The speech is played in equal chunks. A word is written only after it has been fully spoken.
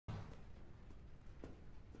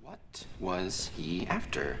was he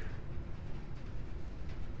after?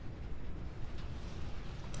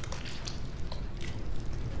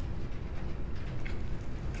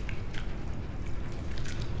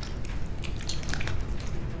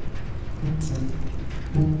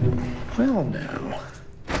 Well, now.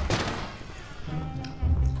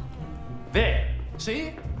 There.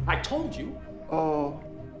 See? I told you.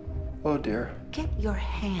 Oh dear. Get your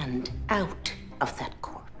hand out of that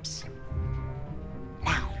corpse.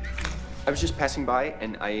 Now. I was just passing by,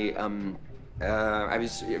 and I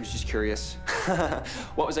was just curious.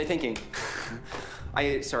 What was I thinking?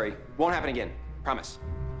 Sorry. Won't happen again. Promise.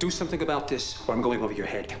 Do something about this, or I'm going over your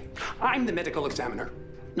head. I'm the medical examiner,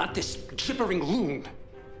 not this gibbering loon.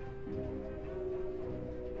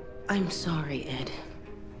 I'm sorry, Ed.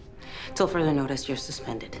 Till further notice, you're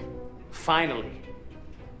suspended. Finally.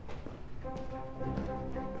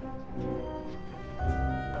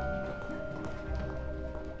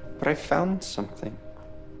 But I found something.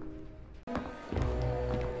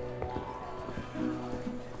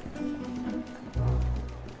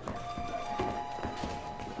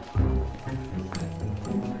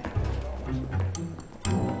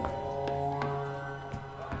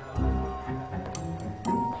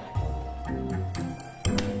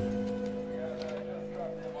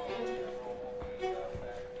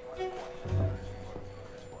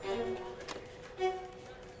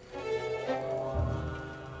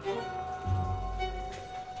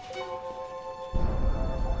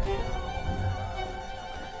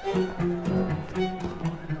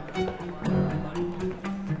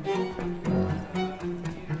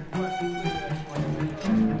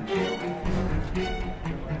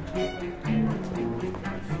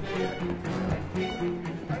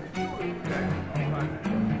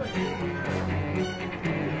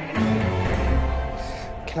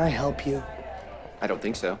 Can I help you? I don't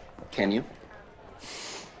think so. Can you?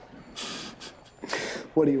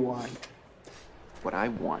 What do you want? What I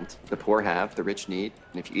want, the poor have, the rich need,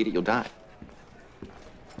 and if you eat it, you'll die.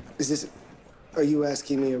 Are you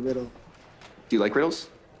asking me a riddle? Do you like riddles?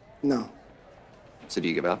 No. So do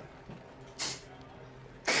you give up?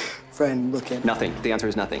 Friend, look at me. Nothing. The answer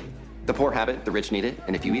is nothing. The poor have it, the rich need it,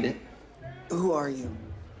 and if you eat it... Who are you?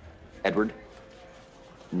 Edward.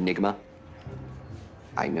 Nygma.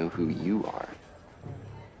 I know who you are.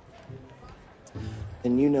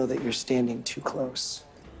 Then you know that you're standing too close.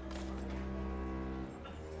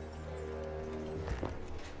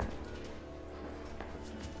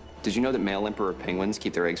 Did you know that male emperor penguins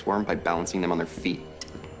keep their eggs warm by balancing them on their feet?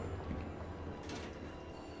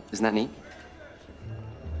 Isn't that neat?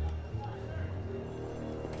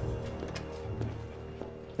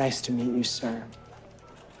 Nice to meet you, sir.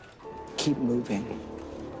 Keep moving.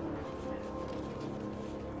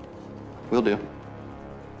 Will do.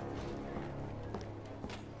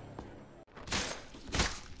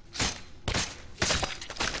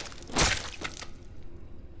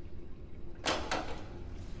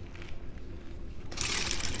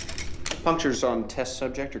 Punctures on test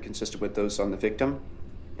subject are consistent with those on the victim,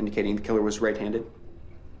 indicating the killer was right-handed.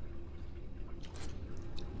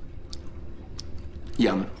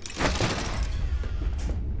 Yum.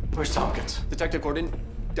 Where's Tompkins? Detective Gordon,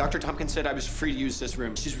 Dr. Tompkins said I was free to use this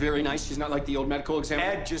room. She's very nice. She's not like the old medical examiner.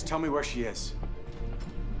 Ed, just tell me where she is.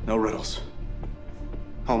 No riddles.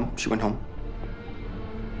 Home. She went home.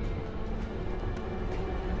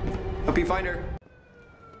 Hope you find her.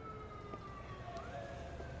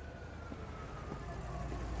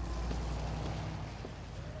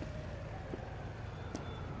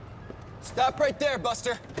 Stop right there,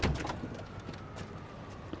 Buster.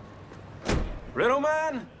 Riddle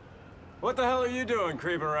man? What the hell are you doing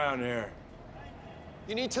creeping around here?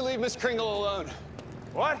 You need to leave Miss Kringle alone.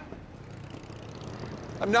 What?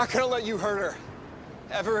 I'm not gonna let you hurt her.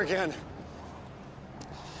 Ever again.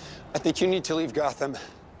 I think you need to leave Gotham.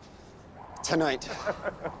 Tonight.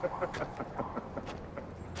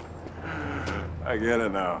 I get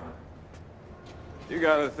it now. You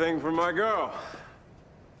got a thing for my girl.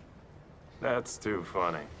 That's too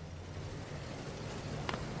funny.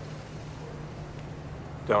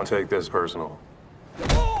 Don't take this personal.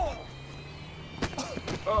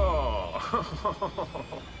 Oh!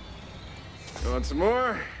 You want some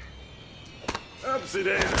more? Upsy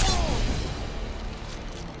daisy.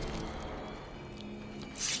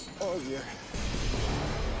 Oh, dear.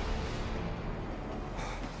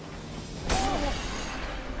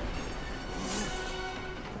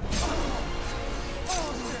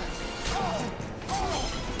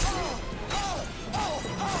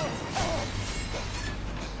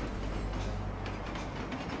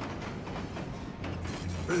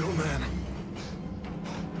 Riddle man.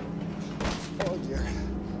 Oh, dear.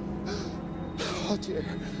 Oh, dear.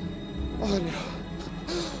 Oh, no.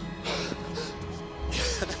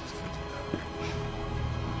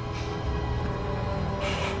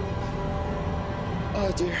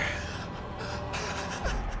 Oh, dear.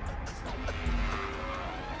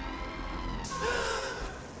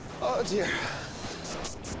 Oh, dear.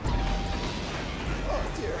 Oh,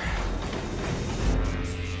 dear.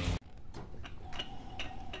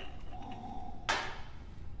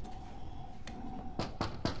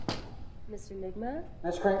 Mr. Nygma?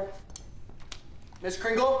 Miss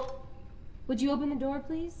Kringle? Would you open the door,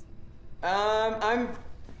 please? I'm...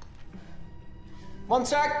 One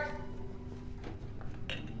sec.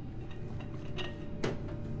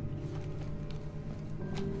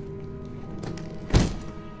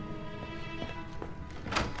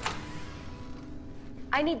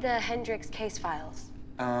 I need the Hendricks case files.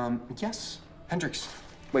 Yes. Hendricks.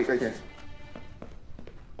 Wait, right there.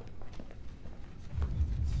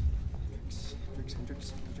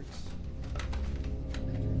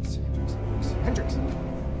 Hendricks.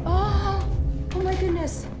 Oh my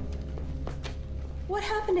goodness. What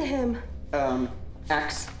happened to him?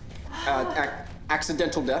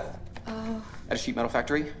 Accidental death. At a sheet metal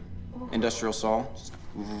factory. Industrial saw.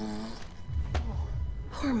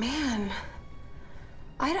 Poor man.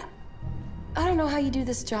 I don't know how you do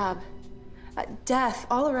this job. Death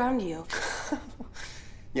all around you.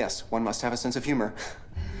 Yes, one must have a sense of humor.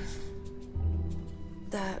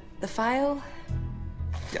 The file?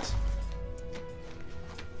 Yes.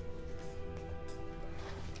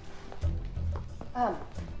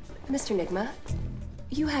 Mr. Nygma,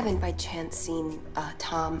 you haven't by chance seen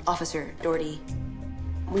Tom, Officer Doherty.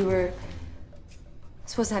 We were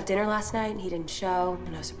supposed to have dinner last night and he didn't show.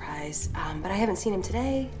 No surprise. But I haven't seen him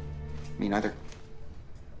today. Me neither.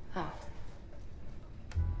 Oh.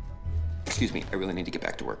 Excuse me, I really need to get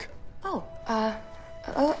back to work. Oh,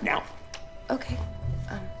 Now. okay.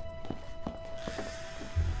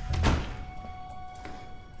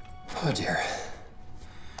 Oh, dear.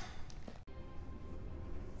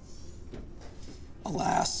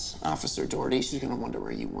 Alas, Officer Doherty, she's gonna wonder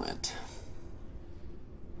where you went.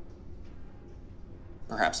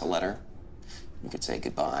 Perhaps a letter. You could say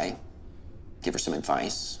goodbye, give her some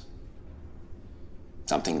advice.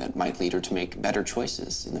 Something that might lead her to make better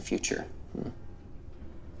choices in the future.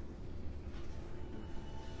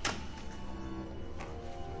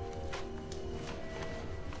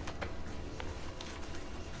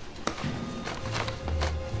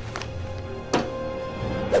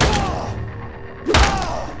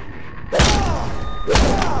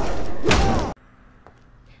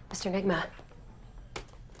 Mr. Nygma,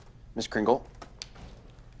 Miss Kringle?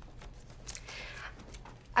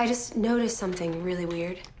 I just noticed something really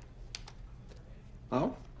weird.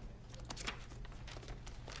 Oh?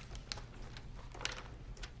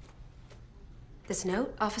 This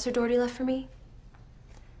note Officer Doherty left for me,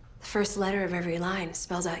 the first letter of every line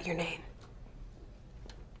spells out your name.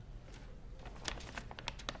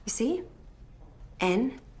 You see?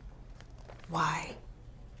 N-Y-G-M-A.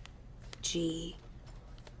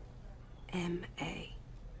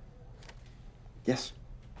 Yes.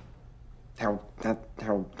 How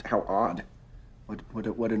odd.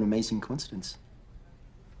 What an amazing coincidence.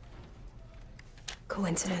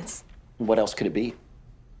 Coincidence. What else could it be?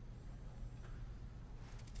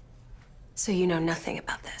 So you know nothing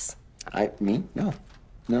about this? Me? No.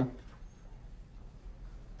 No.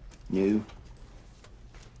 You?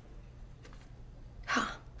 Huh.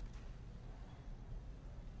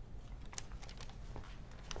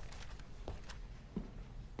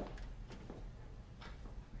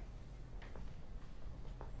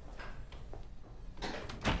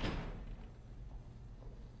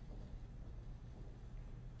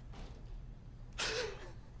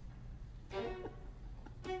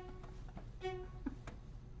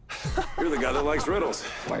 You're the guy that likes riddles.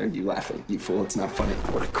 Why are you laughing, you fool? It's not funny.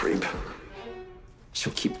 What a creep.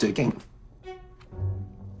 She'll keep digging.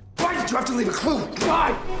 Why did you have to leave a clue?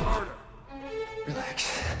 Why?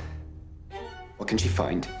 Relax. What can she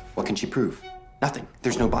find? What can she prove? Nothing.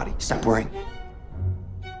 There's no body. Stop worrying.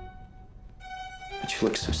 But she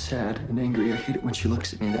looks so sad and angry. I hate it when she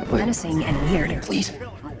looks at me that way. Menacing and weird. Please.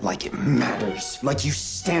 Like it matters. Like you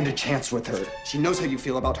stand a chance with her. She knows how you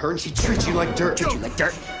feel about her and she treats you like dirt. Treats you like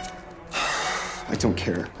dirt? I don't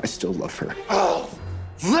care. I still love her. Oh,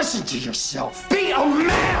 listen to yourself. Be a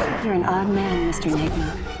man! You're an odd man, Mr.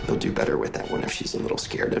 Nygma. You'll do better with that one if she's a little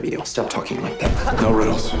scared of you. Stop talking like that. No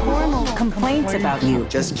riddles. Formal complaints about you.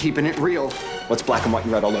 Just keeping it real. What's black and white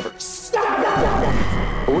and red all over?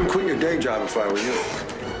 I wouldn't quit your day job if I were you.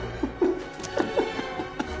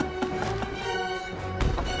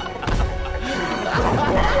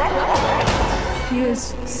 He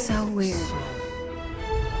is so weird.